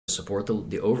support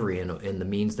the ovary and the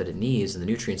means that it needs and the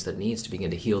nutrients that it needs to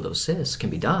begin to heal those cysts can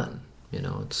be done.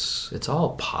 It's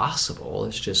all possible.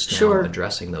 It's just now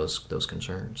addressing those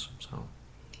concerns. So,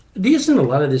 isn't a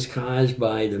lot of this caused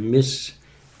by the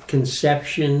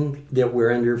misconception that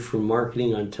we're under from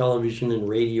marketing on television and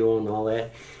radio and all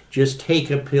that? Just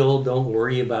take a pill, don't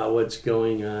worry about what's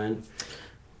going on.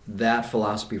 That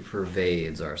philosophy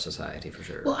pervades our society for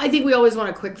sure. Well, I think we always want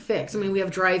a quick fix. I mean, we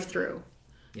have drive-through.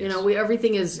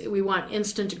 Yes. We want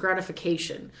instant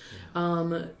gratification.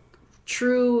 Yeah.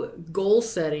 True goal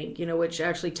setting, which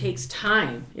actually takes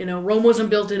time. Rome wasn't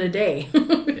built in a day.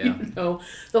 Yeah.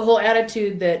 The whole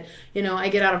attitude that, I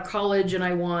get out of college and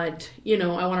I want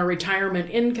a retirement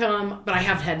income, but I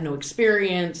have had no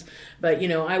experience, but,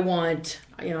 I want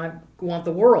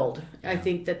the world. Yeah. I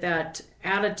think that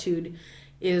attitude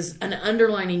is an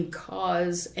underlining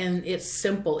cause, and it's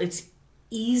simple. It's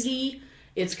easy.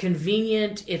 It's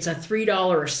convenient. It's a $3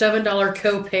 or $7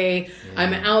 copay. Yeah.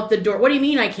 I'm out the door. What do you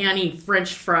mean I can't eat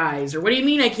French fries? Or what do you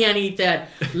mean I can't eat that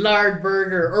lard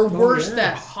burger? Or worse,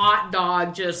 that hot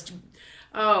dog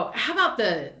how about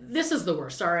this is the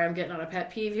worst. Sorry, I'm getting on a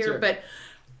pet peeve here. Sure. But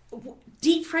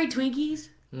deep fried Twinkies?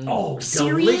 Oh,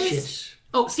 serious? Delicious.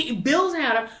 Oh, see, Bill's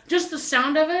had them. Just the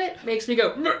sound of it makes me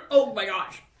go, oh my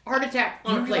gosh. Heart attack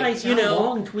on a plate. Realize how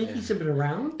long Twinkies have been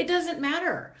around? It doesn't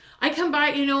matter. I come by,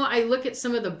 I look at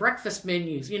some of the breakfast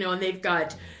menus, and they've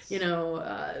got, 20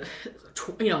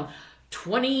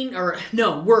 or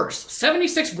no, worse,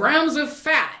 76 grams of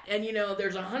fat, and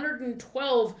there's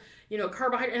 112,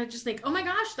 carbohydrate, and I just think, oh my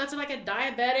gosh, that's like a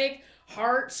diabetic,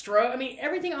 heart, stroke. I mean,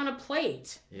 everything on a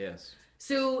plate. Yes.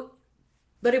 So,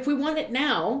 but if we want it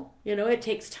now, it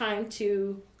takes time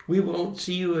to. We won't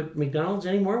see you at McDonald's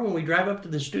anymore when we drive up to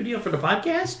the studio for the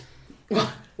podcast?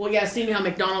 Well, yeah, seeing how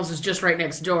McDonald's is just right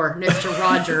next door, next to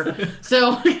Roger.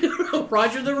 So,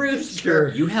 Roger the Rooster. Sure.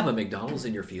 You have a McDonald's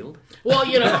in your field? Well,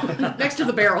 next to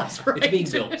the barrels, right? It's being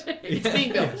built. It's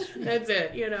being built. That's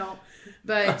it,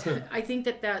 But I think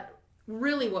that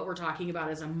really what we're talking about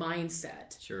is a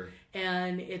mindset. Sure.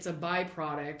 And it's a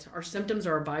byproduct. Our symptoms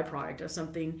are a byproduct of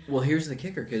something. Well, here's the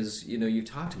kicker, because, you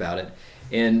talked about it,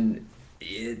 and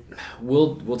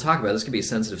we'll talk about it. This could be a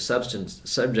sensitive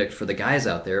subject for the guys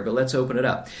out there, but let's open it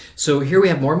up. So here we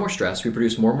have more and more stress. We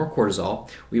produce more and more cortisol.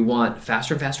 We want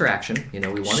faster and faster action. We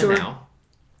want it now.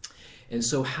 And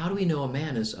so how do we know a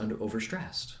man is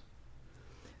overstressed?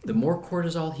 The more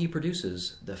cortisol he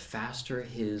produces, the faster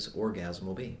his orgasm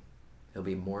will be. It'll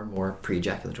be more and more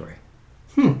pre-ejaculatory.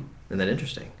 Isn't that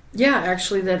interesting? Yeah,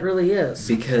 actually, that really is.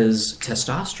 Because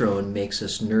testosterone makes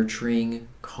us nurturing,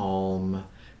 calm,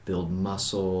 build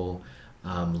muscle,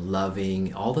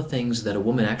 loving, all the things that a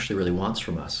woman actually really wants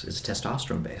from us is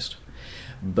testosterone based.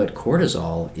 But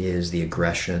cortisol is the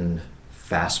aggression,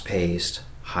 fast-paced,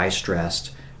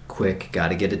 high-stressed, quick, got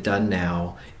to get it done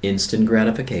now, instant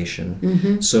gratification.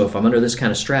 Mm-hmm. So if I'm under this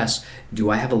kind of stress, do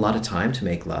I have a lot of time to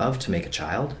make love, to make a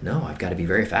child? No, I've got to be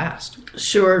very fast.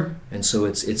 Sure. And so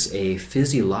it's a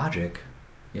physiologic,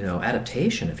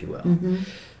 adaptation, if you will. Mm-hmm.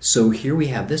 So here we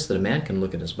have this, that a man can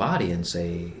look at his body and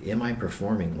say, am I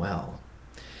performing well?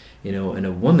 And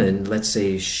a woman, let's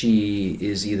say she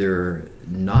is either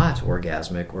not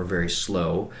orgasmic or very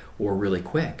slow or really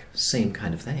quick. Same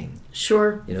kind of thing.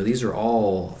 Sure. These are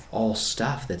all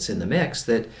stuff that's in the mix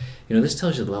that, this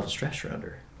tells you the level of stress you're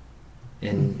under.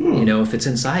 And, if it's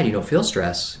inside, you don't feel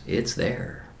stress, it's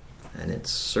there. And it's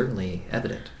certainly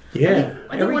evident. Yeah.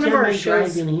 Every one time of our I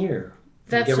shows, drive in here,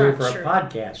 that's get ready not for true. a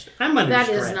podcast, I'm under That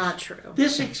stress. is not true.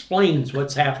 This explains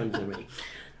what's happened to me.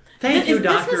 Thank you,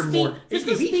 Dr. Moore. He's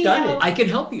done it. I can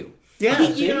help you.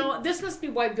 Yeah, this must be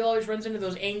why Bill always runs into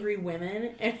those angry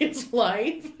women in his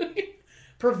life.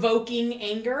 Provoking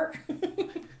anger.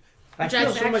 I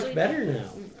feel so much better now.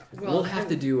 We'll have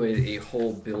to do a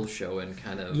whole Bill show and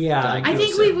kind of I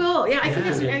think we will. Yeah, I think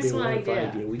it's an excellent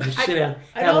idea. We just sit down,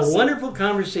 have a wonderful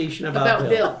conversation about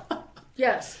Bill.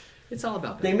 Yes. It's all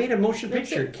about Bill. They made a motion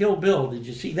picture, Kill Bill. Did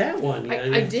you see that one?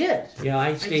 I did. Yeah,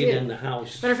 I stayed in the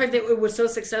house. Matter of fact, it was so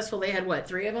successful, they had,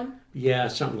 3 of them? Yeah,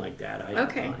 something like that.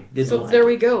 Okay. So there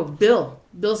we go. Bill's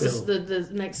the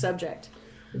next subject.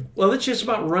 Well, it just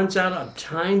about runs out of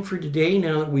time for today.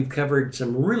 Now that we've covered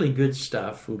some really good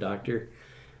stuff from Dr.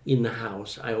 in the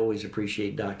house. I always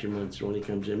appreciate Dr. Mumson when he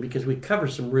comes in because we cover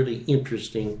some really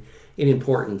interesting and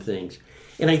important things.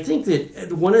 And I think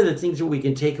that one of the things that we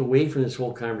can take away from this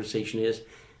whole conversation is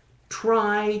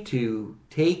try to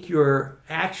take your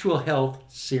actual health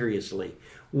seriously.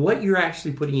 What you're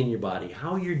actually putting in your body,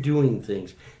 how you're doing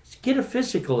things. Get a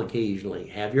physical occasionally.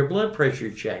 Have your blood pressure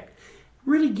checked.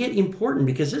 Really get important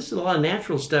because this is a lot of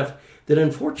natural stuff that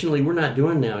unfortunately we're not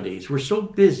doing nowadays. We're so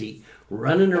busy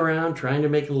running around trying to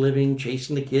make a living,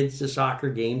 chasing the kids to soccer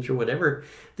games or whatever,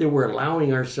 that we're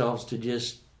allowing ourselves to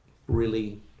just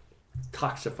really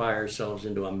toxify ourselves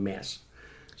into a mess.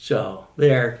 So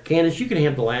there, Candace, you can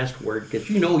have the last word because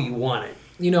you know you want it.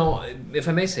 You know, if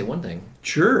I may say one thing,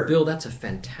 Sure. Bill, that's a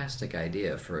fantastic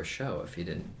idea for a show. If you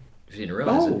didn't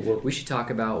realize it, well, we should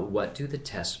talk about what do the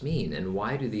tests mean and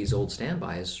why do these old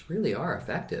standbys really are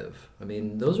effective. I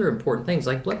mean, those are important things,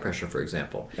 like blood pressure, for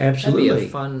example. Absolutely. That'd be a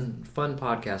fun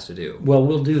podcast to do. Well,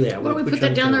 we'll do that. Why don't we put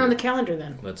that down there on the calendar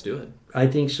then? Let's do it. I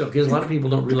think so, because a lot of people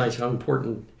don't realize how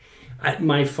important.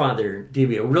 My father, to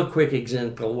give you a real quick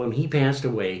example, when he passed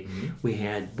away, we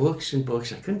had books and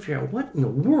books. I couldn't figure out what in the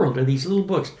world are these little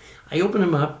books. I opened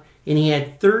them up, and he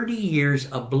had 30 years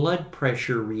of blood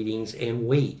pressure readings and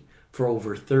weight for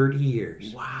over 30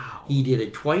 years. Wow. He did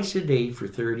it twice a day for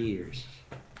 30 years.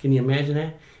 Can you imagine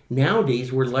that?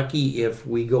 Nowadays, we're lucky if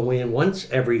we go in once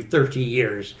every 30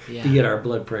 years to get our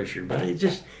blood pressure. But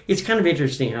it's kind of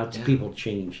interesting how people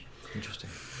change. Interesting.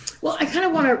 Well, I kind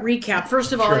of want to recap.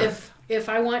 First of all, if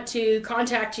I want to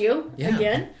contact you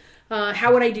again,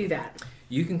 how would I do that?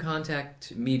 You can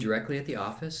contact me directly at the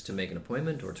office to make an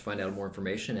appointment or to find out more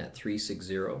information at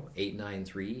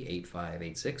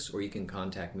 360-893-8586, or you can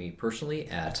contact me personally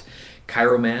at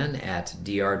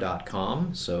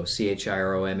chiroman@dr.com, so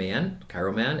CHIROMAN,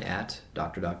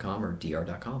 chiroman@doctor.com or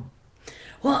dr.com.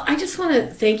 Well, I just want to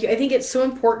thank you. I think it's so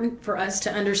important for us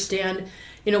to understand,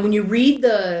 when you read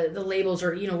the labels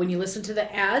or, when you listen to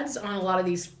the ads on a lot of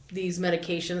these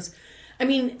medications, I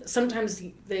mean, sometimes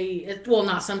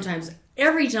not sometimes,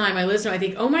 every time I listen, I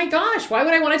think, oh my gosh, why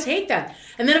would I want to take that?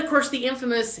 And then, of course, the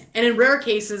infamous, and in rare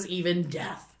cases, even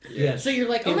death. Yes. So you're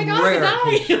like, oh my gosh, I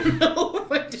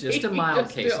died. Just a mild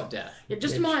case of death. Yeah,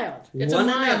 just mild. It's one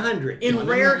a mild. in 100. In One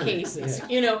rare in 100. cases,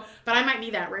 but I might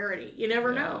be that rarity. You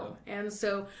never know. And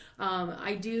so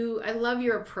I love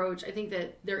your approach. I think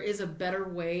that there is a better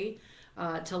way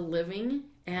to living,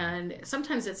 and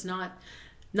sometimes it's not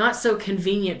so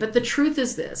convenient. But the truth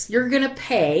is this: you're going to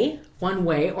pay one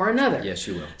way or another. Yes,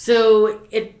 you will. So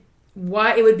it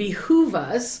would behoove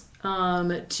us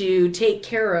to take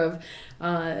care of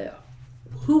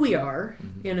who we are,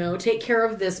 take care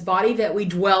of this body that we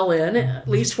dwell in, at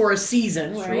least for a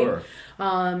season, right? Sure.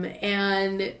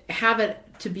 And have it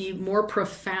to be more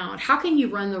profound. How can you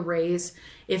run the race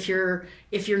if you're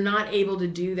not able to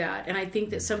do that? And I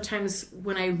think that sometimes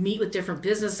when I meet with different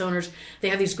business owners, they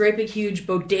have these great big huge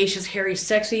bodacious hairy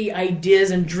sexy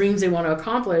ideas and dreams they want to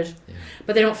accomplish,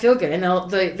 but they don't feel good, and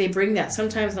they bring that.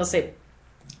 Sometimes they'll say,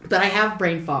 but I have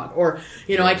brain fog, or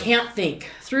I can't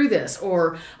think through this,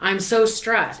 or I'm so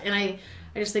stressed. And I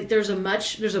just think there's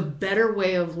a better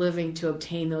way of living to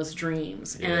obtain those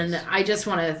dreams. Yes. And I just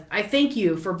want to thank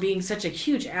you for being such a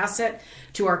huge asset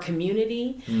to our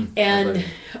community, and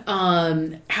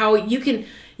how you can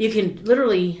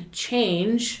literally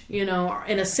change, in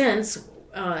a sense,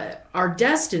 our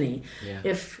destiny.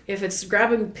 If it's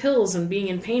grabbing pills and being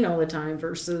in pain all the time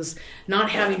versus not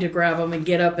having to grab them and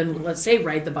get up and, let's say,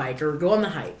 ride the bike or go on the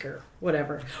hike or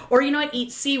whatever, or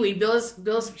eat seaweed. Bill's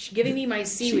giving me my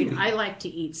seaweed. I like to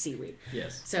eat seaweed.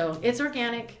 Yes. So it's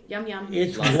organic. Yum yum.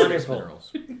 It's Lots wonderful. Of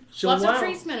minerals. So Lots of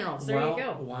trace minerals. There you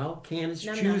go. While Candace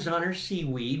chews on her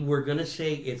seaweed, we're going to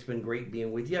say it's been great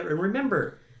being with you. And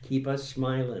remember, keep us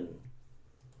smiling.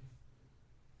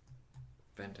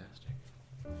 Fantastic.